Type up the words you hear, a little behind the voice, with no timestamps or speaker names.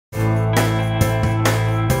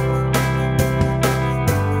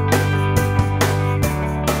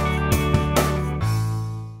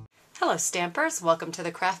Stampers, welcome to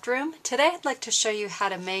the craft room. Today I'd like to show you how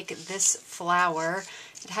to make this flower.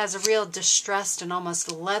 It has a real distressed and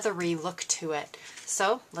almost leathery look to it.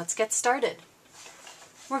 So let's get started.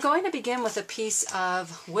 We're going to begin with a piece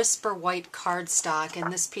of Whisper White cardstock,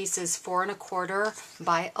 and this piece is 4 1/4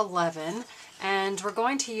 by 11. And we're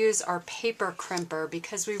going to use our paper crimper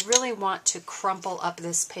because we really want to crumple up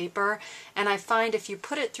this paper. And I find if you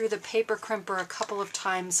put it through the paper crimper a couple of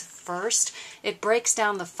times first, it breaks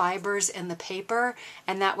down the fibers in the paper,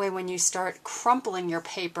 and that way when you start crumpling your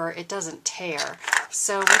paper, it doesn't tear.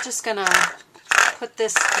 So we're just going to put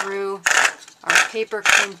this through our paper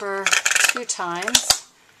crimper 2 times.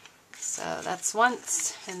 So that's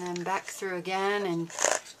once, and then back through again, and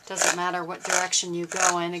it doesn't matter what direction you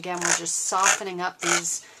go in. Again, we're just softening up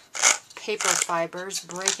these paper fibers,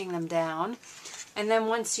 breaking them down. And then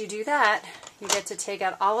once you do that, you get to take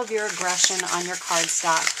out all of your aggression on your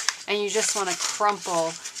cardstock, and you just want to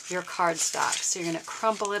crumple your cardstock. So you're going to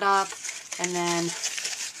crumple it up, and then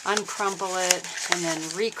uncrumple it, and then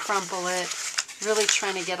recrumple it, really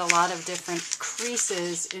trying to get a lot of different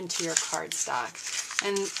creases into your cardstock.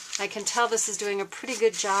 And I can tell this is doing a pretty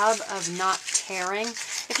good job of not tearing.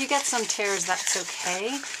 If you get some tears, that's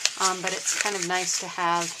okay, but it's kind of nice to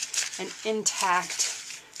have an intact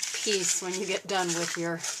piece when you get done with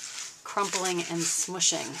your crumpling and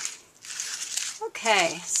smushing.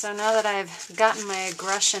 Okay, so now that I've gotten my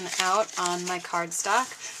aggression out on my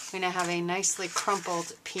cardstock, we now have a nicely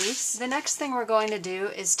crumpled piece. The next thing we're going to do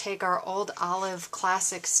is take our Old Olive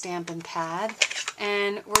Classic Stampin' Pad,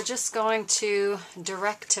 and we're just going to,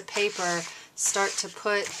 direct to paper, start to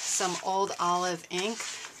put some Old Olive ink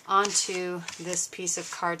onto this piece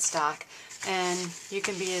of cardstock. And you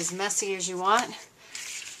can be as messy as you want.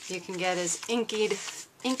 You can get as inky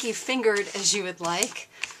fingered as you would like.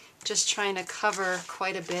 Just trying to cover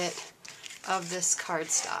quite a bit of this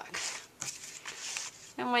cardstock.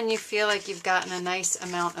 And when you feel like you've gotten a nice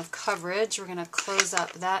amount of coverage, we're going to close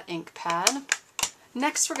up that ink pad.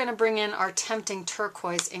 Next, we're going to bring in our Tempting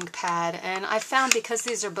Turquoise ink pad, and I found because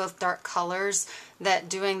these are both dark colors that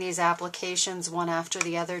doing these applications one after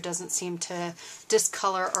the other doesn't seem to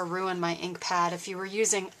discolor or ruin my ink pad. If you were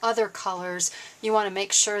using other colors, you want to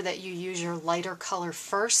make sure that you use your lighter color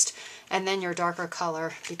first and then your darker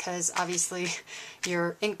color, because obviously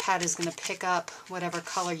your ink pad is going to pick up whatever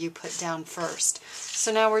color you put down first.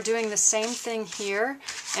 So now we're doing the same thing here,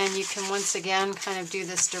 and you can once again kind of do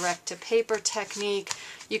this direct to paper technique.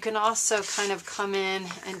 You can also kind of come in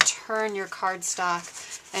and turn your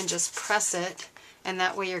cardstock and just press it, and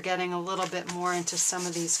that way you're getting a little bit more into some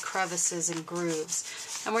of these crevices and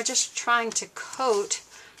grooves. And we're just trying to coat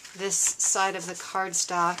this side of the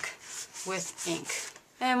cardstock with ink.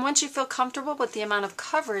 And once you feel comfortable with the amount of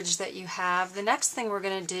coverage that you have, the next thing we're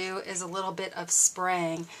going to do is a little bit of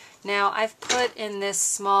spraying. Now, I've put in this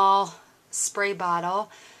small spray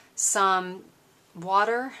bottle some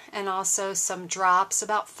water and also some drops,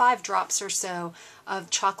 about 5 drops or so,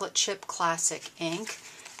 of Chocolate Chip Classic ink.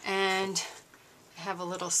 And I have a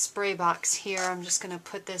little spray box here. I'm just going to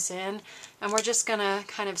put this in, and we're just going to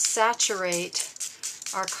kind of saturate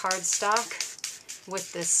our cardstock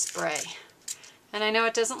with this spray. And I know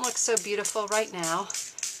it doesn't look so beautiful right now,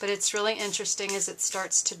 but it's really interesting as it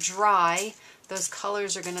starts to dry. Those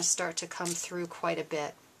colors are going to start to come through quite a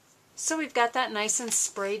bit. So we've got that nice and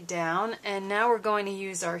sprayed down, and now we're going to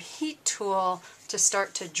use our heat tool to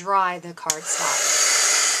start to dry the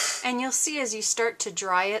cardstock. And you'll see as you start to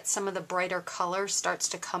dry it, some of the brighter color starts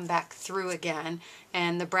to come back through again,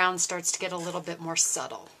 and the brown starts to get a little bit more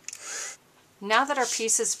subtle. Now that our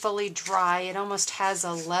piece is fully dry, it almost has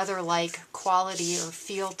a leather-like quality or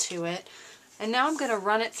feel to it. And now I'm going to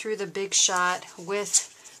run it through the Big Shot with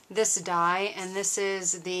this die, and this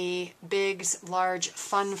is the Big's Large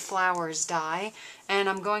Fun Flowers die. And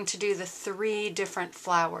I'm going to do the 3 different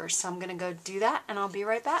flowers. So I'm going to go do that, and I'll be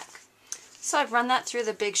right back. So I've run that through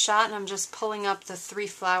the Big Shot, and I'm just pulling up the 3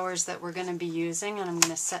 flowers that we're going to be using, and I'm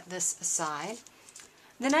going to set this aside.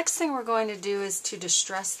 The next thing we're going to do is to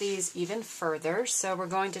distress these even further. So we're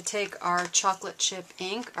going to take our chocolate chip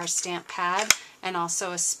ink, our stamp pad, and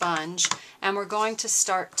also a sponge, and we're going to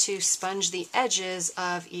start to sponge the edges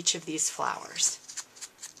of each of these flowers.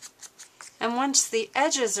 And once the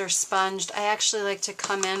edges are sponged, I actually like to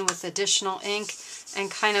come in with additional ink and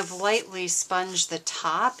kind of lightly sponge the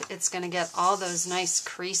top. It's going to get all those nice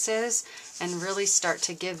creases and really start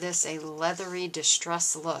to give this a leathery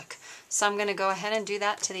distress look. So I'm going to go ahead and do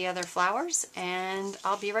that to the other flowers, and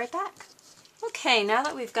I'll be right back. Okay, now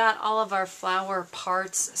that we've got all of our flower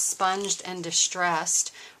parts sponged and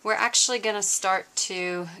distressed, we're actually going to start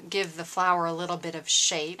to give the flower a little bit of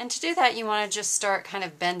shape. And to do that, you want to just start kind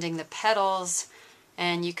of bending the petals,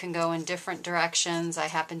 and you can go in different directions. I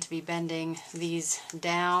happen to be bending these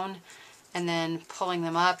down and then pulling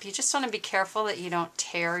them up. You just want to be careful that you don't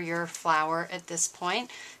tear your flower at this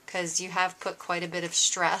point, because you have put quite a bit of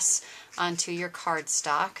stress onto your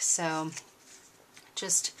cardstock. So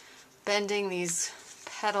just bending these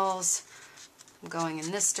petals. I'm going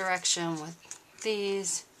in this direction with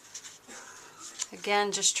these.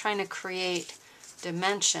 Again, just trying to create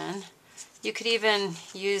dimension. You could even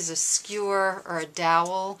use a skewer or a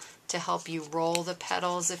dowel to help you roll the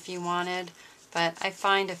petals if you wanted, but I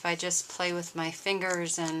find if I just play with my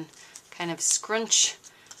fingers and kind of scrunch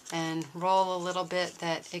and roll a little bit,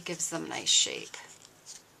 that it gives them nice shape.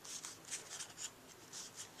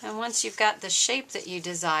 And once you've got the shape that you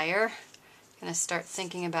desire, I'm going to start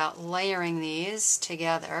thinking about layering these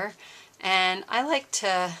together. And I like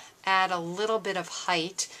to add a little bit of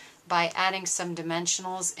height by adding some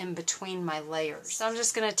dimensionals in between my layers. So I'm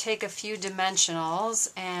just going to take a few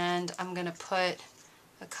dimensionals and I'm going to put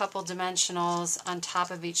a couple dimensionals on top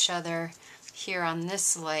of each other here on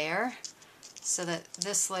this layer, so that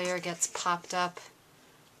this layer gets popped up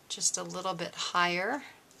just a little bit higher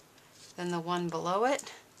than the one below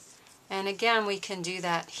it. And again, we can do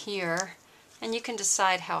that here, and you can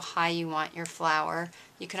decide how high you want your flower.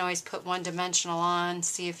 You can always put one dimensional on,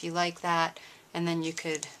 see if you like that, and then you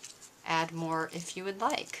could add more if you would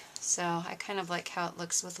like. So I kind of like how it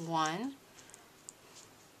looks with one.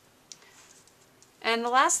 And the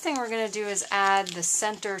last thing we're going to do is add the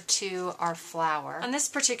center to our flower. On this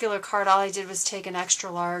particular card, all I did was take an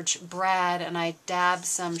extra large brad and I dabbed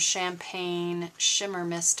some champagne shimmer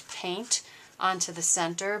mist paint onto the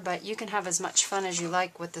center, but you can have as much fun as you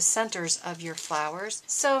like with the centers of your flowers.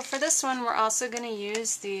 So for this one, we're also going to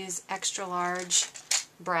use these extra large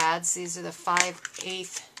brads. These are the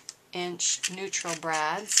 5/8 inch neutral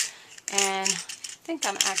brads, and I think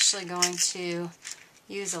I'm actually going to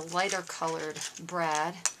use a lighter colored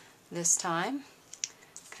brad this time.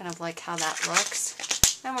 Kind of like how that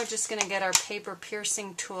looks. Then we're just going to get our paper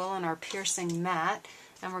piercing tool and our piercing mat,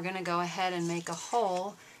 and we're going to go ahead and make a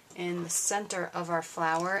hole in the center of our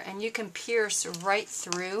flower, and you can pierce right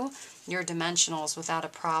through your dimensionals without a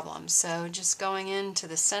problem. So just going into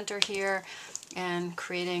the center here and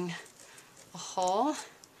creating a hole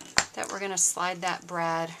that we're going to slide that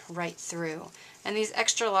brad right through. And these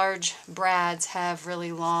extra large brads have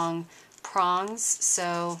really long prongs,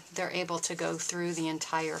 so they're able to go through the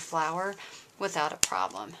entire flower without a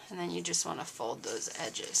problem. And then you just want to fold those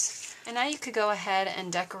edges. And now you could go ahead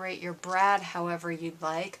and decorate your brad however you'd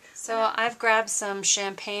like. So I've grabbed some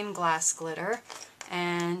champagne glass glitter,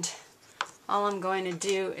 and all I'm going to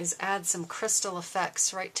do is add some crystal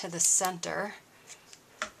effects right to the center.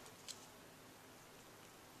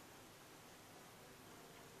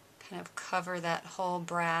 Kind of cover that whole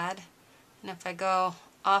brad. And if I go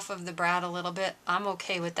off of the brad a little bit, I'm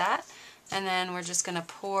okay with that. And then we're just going to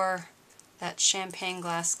pour that champagne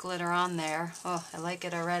glass glitter on there. Oh, I like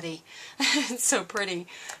it already. It's so pretty.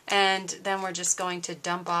 And then we're just going to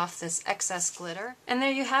dump off this excess glitter. And there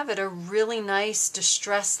you have it, a really nice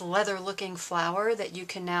distressed leather looking flower that you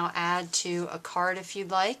can now add to a card if you'd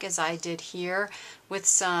like, as I did here with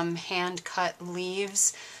some hand cut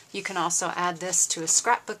leaves. You can also add this to a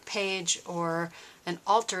scrapbook page or an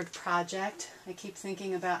altered project. I keep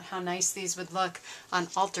thinking about how nice these would look on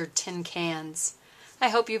altered tin cans. I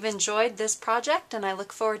hope you've enjoyed this project, and I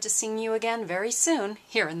look forward to seeing you again very soon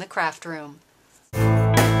here in the craft room.